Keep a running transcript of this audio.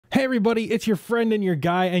Hey everybody, it's your friend and your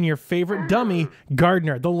guy and your favorite dummy,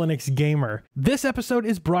 Gardiner, the Linux gamer. This episode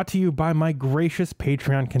is brought to you by my gracious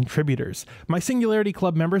Patreon contributors. My Singularity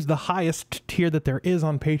Club members, the highest tier that there is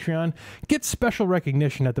on Patreon, get special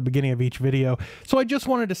recognition at the beginning of each video, so I just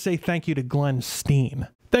wanted to say thank you to Glenn Steen.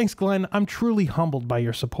 Thanks Glenn, I'm truly humbled by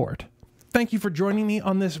your support. Thank you for joining me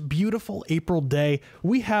on this beautiful April day.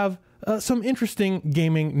 We have some interesting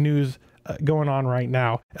gaming news going on right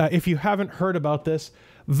now. If you haven't heard about this,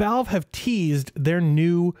 Valve have teased their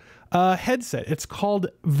new headset. It's called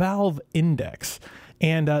Valve Index,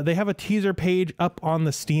 and they have a teaser page up on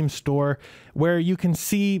the Steam store where you can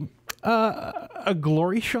see a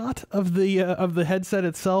glory shot of the headset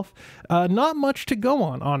itself. Not much to go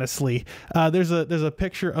on, honestly. There's a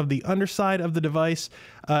picture of the underside of the device,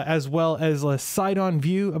 as well as a side-on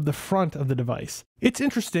view of the front of the device. It's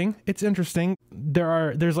interesting. It's interesting.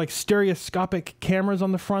 There's like stereoscopic cameras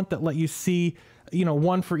on the front that let you see, you know,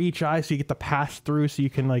 one for each eye, so you get the pass through, so you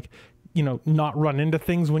can, like, you know, not run into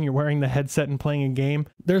things when you're wearing the headset and playing a game.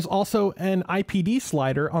 There's also an IPD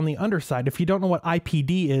slider on the underside. If you don't know what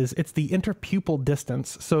IPD is, it's the interpupil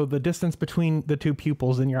distance, so the distance between the two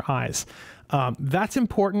pupils in your eyes. That's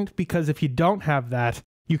important because if you don't have that,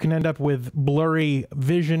 you can end up with blurry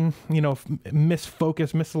vision, you know,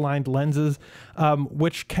 misfocused, misaligned lenses,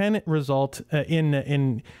 which can result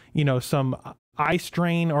in you know, some eye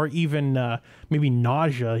strain or even maybe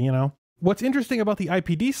nausea, you know. What's interesting about the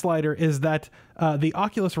IPD slider is that the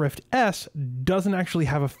Oculus Rift S doesn't actually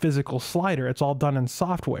have a physical slider. It's all done in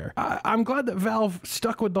software. I'm glad that Valve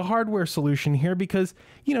stuck with the hardware solution here because,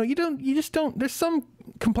 you know, there's some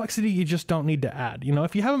complexity you just don't need to add. You know,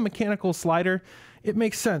 if you have a mechanical slider, it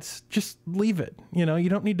makes sense. Just leave it. You know, you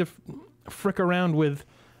don't need to frick around with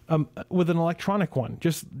an electronic one.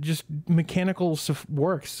 Just mechanical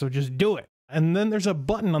works, so just do it. And then there's a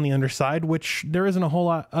button on the underside, which there isn't a whole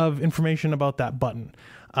lot of information about that button.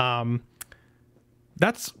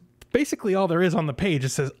 That's basically all there is on the page. It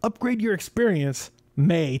says, upgrade your experience,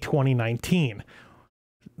 May 2019.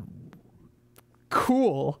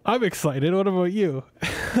 Cool. I'm excited. What about you?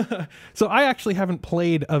 So I actually haven't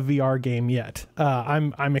played a VR game yet.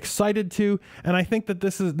 I'm excited to, and I think that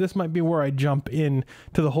this might be where I jump in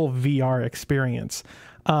to the whole VR experience.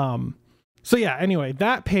 So yeah, anyway,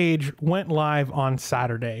 that page went live on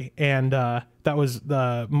Saturday, and that was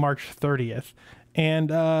March 30th.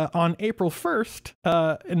 And on April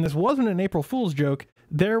 1st, and this wasn't an April Fool's joke,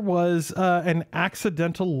 there was an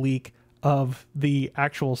accidental leak of the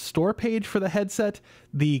actual store page for the headset,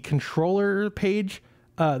 the controller page,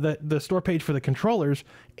 the store page for the controllers,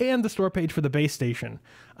 and the store page for the base station.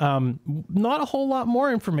 Not a whole lot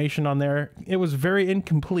more information on there. It was very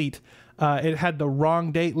incomplete. It had the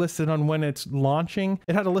wrong date listed on when it's launching.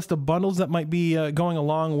 It had a list of bundles that might be going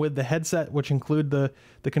along with the headset, which include the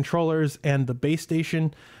controllers and the base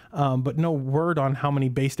station, but no word on how many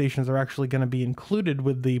base stations are actually going to be included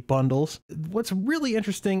with the bundles. What's really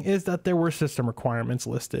interesting is that there were system requirements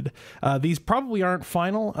listed. These probably aren't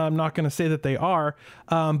final. I'm not going to say that they are,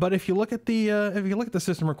 but if you look at the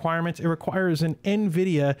system requirements, it requires an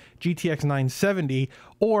Nvidia GTX 970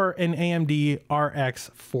 or an AMD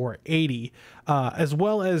RX 480, as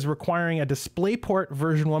well as requiring a DisplayPort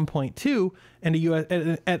version 1.2 and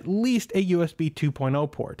at least a USB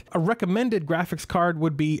 2.0 port. A recommended graphics card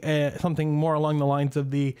would be something more along the lines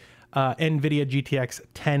of the Nvidia GTX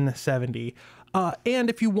 1070. And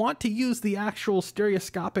if you want to use the actual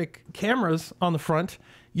stereoscopic cameras on the front,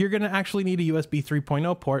 you're going to actually need a USB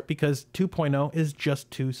 3.0 port because 2.0 is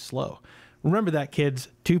just too slow. Remember that, kids,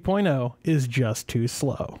 2.0 is just too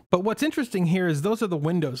slow. But what's interesting here is those are the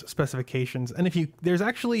Windows specifications. And there's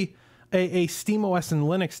actually a SteamOS and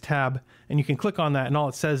Linux tab, and you can click on that, and all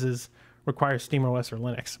it says is requires SteamOS or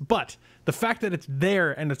Linux. But the fact that it's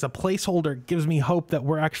there and it's a placeholder gives me hope that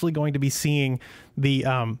we're actually going to be seeing the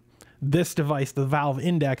this device, the Valve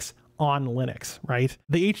Index, on Linux, right?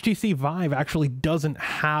 The HTC Vive actually doesn't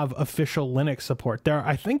have official Linux support.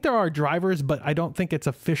 I think there are drivers, but I don't think it's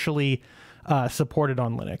officially supported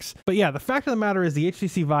on Linux. But yeah, the fact of the matter is the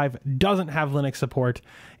HTC Vive doesn't have Linux support,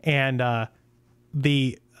 and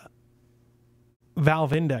the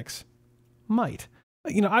Valve Index might.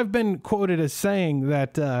 You know, I've been quoted as saying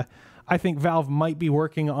that I think Valve might be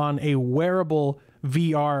working on a wearable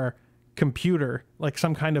VR computer, like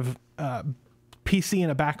some kind of PC in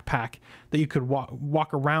a backpack that you could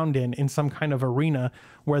walk around in some kind of arena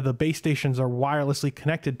where the base stations are wirelessly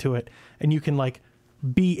connected to it, and you can like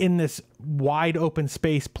be in this wide open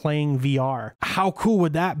space playing VR. How cool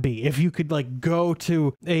would that be if you could like go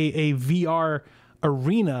to a VR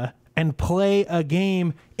arena and play a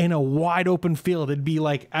game in a wide open field. It'd be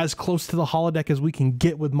like as close to the holodeck as we can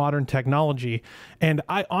get with modern technology. And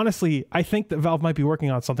I honestly think that Valve might be working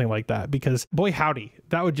on something like that, because boy howdy,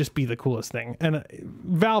 that would just be the coolest thing. And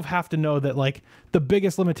Valve have to know that like the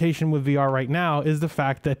biggest limitation with VR right now is the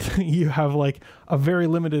fact that you have like a very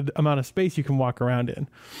limited amount of space you can walk around in.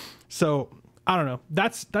 So I don't know.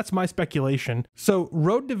 That's my speculation. So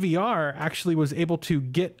Road to VR actually was able to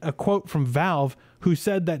get a quote from Valve, who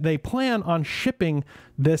said that they plan on shipping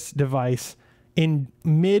this device in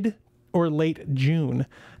mid or late June.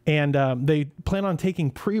 And they plan on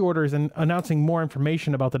taking pre-orders and announcing more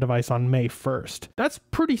information about the device on May 1st. That's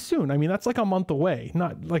pretty soon. I mean, that's like a month away.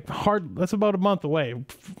 Not like that's about a month away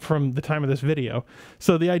from the time of this video.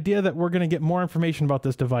 So the idea that we're going to get more information about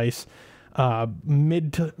this device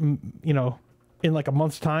mid to, in like a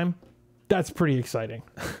month's time, that's pretty exciting.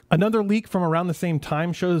 Another leak from around the same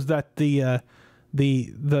time shows that the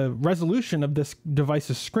resolution of this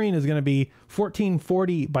device's screen is going to be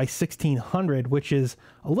 1440 by 1600, which is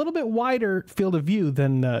a little bit wider field of view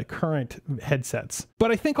than current headsets. But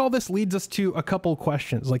I think all this leads us to a couple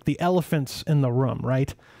questions, like the elephants in the room,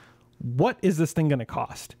 right? What is this thing going to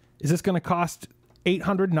cost? Is this going to cost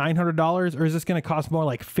 $800, $900, or is this going to cost more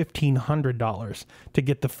like $1,500 to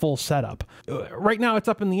get the full setup? Right now, it's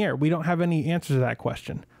up in the air. We don't have any answers to that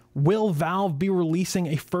question. Will Valve be releasing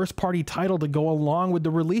a first-party title to go along with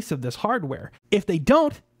the release of this hardware? If they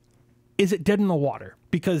don't, is it dead in the water?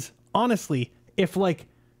 Because honestly, if like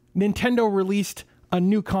Nintendo released a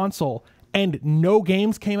new console and no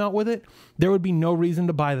games came out with it, there would be no reason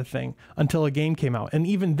to buy the thing until a game came out. And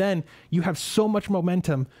even then, you have so much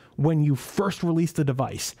momentum when you first release the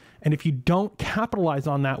device. And if you don't capitalize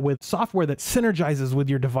on that with software that synergizes with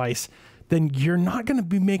your device, then you're not going to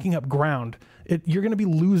be making up ground. You're going to be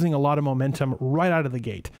losing a lot of momentum right out of the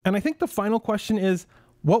gate. And I think the final question is,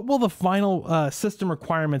 what will the final system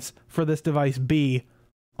requirements for this device be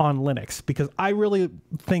on Linux? Because I really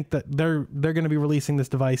think that they're going to be releasing this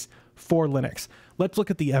device for Linux. Let's look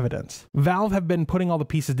at the evidence. Valve have been putting all the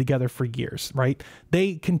pieces together for years, right?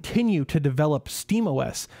 They continue to develop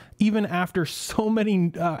SteamOS even after so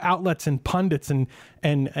many outlets and pundits and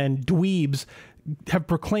dweebs have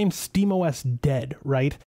proclaimed SteamOS dead,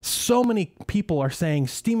 right? So many people are saying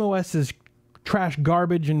SteamOS is trash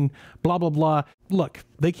garbage and blah, blah, blah. Look,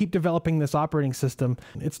 they keep developing this operating system.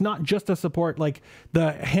 It's not just to support like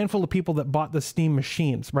the handful of people that bought the Steam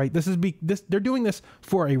machines, right? They're doing this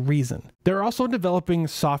for a reason. They're also developing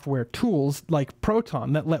software tools like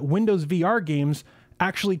Proton that let Windows VR games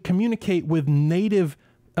actually communicate with native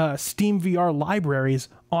Steam VR libraries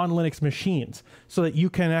on Linux machines so that you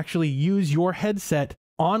can actually use your headset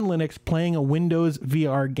on Linux playing a Windows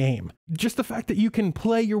VR game. Just the fact that you can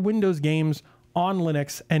play your Windows games on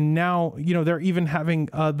Linux, and now, they're even having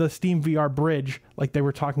the Steam VR bridge, like they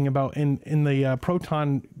were talking about in the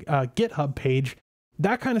Proton GitHub page.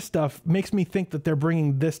 That kind of stuff makes me think that they're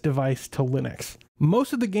bringing this device to Linux.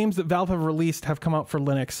 Most of the games that Valve have released have come out for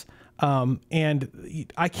Linux, and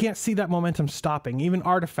I can't see that momentum stopping. Even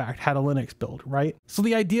Artifact had a Linux build, right? So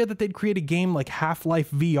the idea that they'd create a game like Half-Life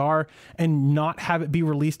VR and not have it be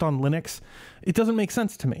released on Linux, it doesn't make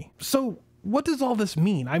sense to me. So what does all this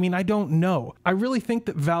mean? I mean, I don't know. I really think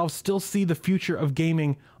that Valve still see the future of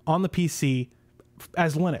gaming on the PC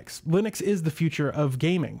as Linux. Linux is the future of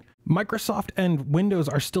gaming. Microsoft and Windows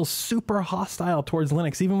are still super hostile towards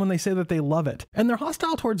Linux, even when they say that they love it. And they're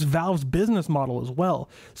hostile towards Valve's business model as well.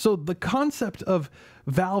 So the concept of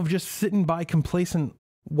Valve just sitting by complacent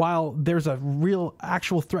while there's a real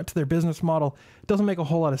actual threat to their business model doesn't make a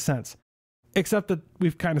whole lot of sense. Except that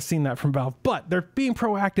we've kind of seen that from Valve. But they're being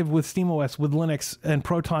proactive with SteamOS, with Linux and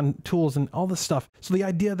Proton tools and all this stuff. So the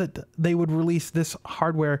idea that they would release this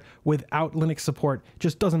hardware without Linux support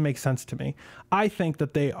just doesn't make sense to me. I think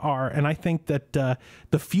that they are, and I think that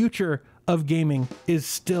the future of gaming is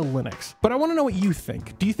still Linux. But I want to know what you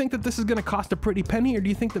think. Do you think that this is going to cost a pretty penny, or do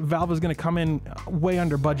you think that Valve is going to come in way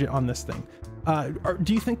under budget on this thing? Or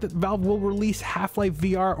do you think that Valve will release Half-Life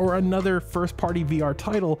VR or another first-party VR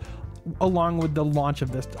title along with the launch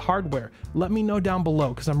of this hardware? Let me know down below,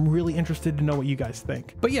 because I'm really interested to know what you guys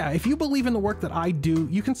think. But yeah, if you believe in the work that I do,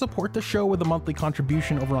 you can support the show with a monthly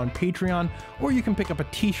contribution over on Patreon, or you can pick up a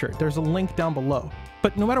t-shirt. There's a link down below.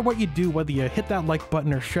 But no matter what you do, whether you hit that like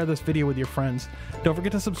button or share this video with your friends, don't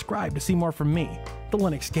forget to subscribe to see more from me, the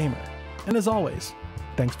Linux Gamer. And as always,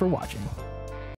 thanks for watching.